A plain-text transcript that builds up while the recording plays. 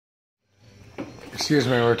excuse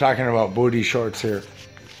me, we're talking about booty shorts here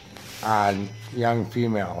on young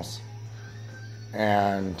females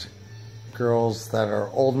and girls that are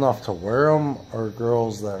old enough to wear them or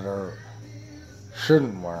girls that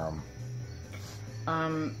shouldn't wear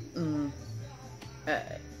them.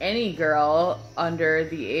 Any girl under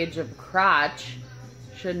the age of crotch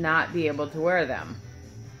should not be able to wear them.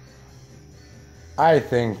 I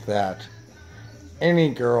think that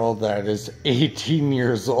any girl that is 18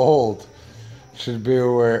 years old should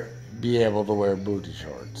be able to wear booty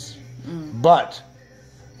shorts. But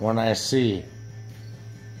when I see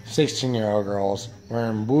 16-year-old girls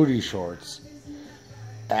wearing booty shorts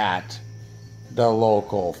at the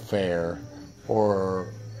local fair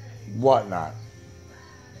or whatnot,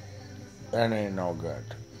 that ain't no good.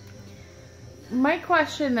 My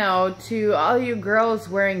question, though, to all you girls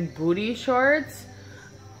wearing booty shorts,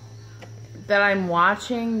 that I'm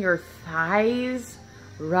watching your thighs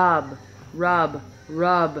rub, rub,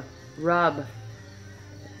 rub, rub.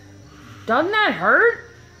 Doesn't that hurt?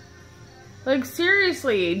 Like,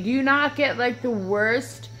 seriously, do you not get, like, the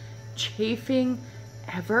worst chafing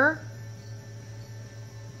ever?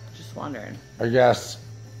 Just wondering. I guess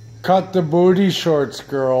cut the booty shorts,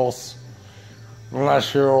 girls.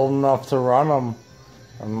 Unless you're old enough to run them.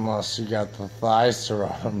 Unless you got the thighs to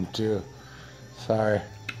run them, too. Sorry.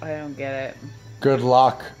 I don't get it. Good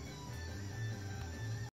luck.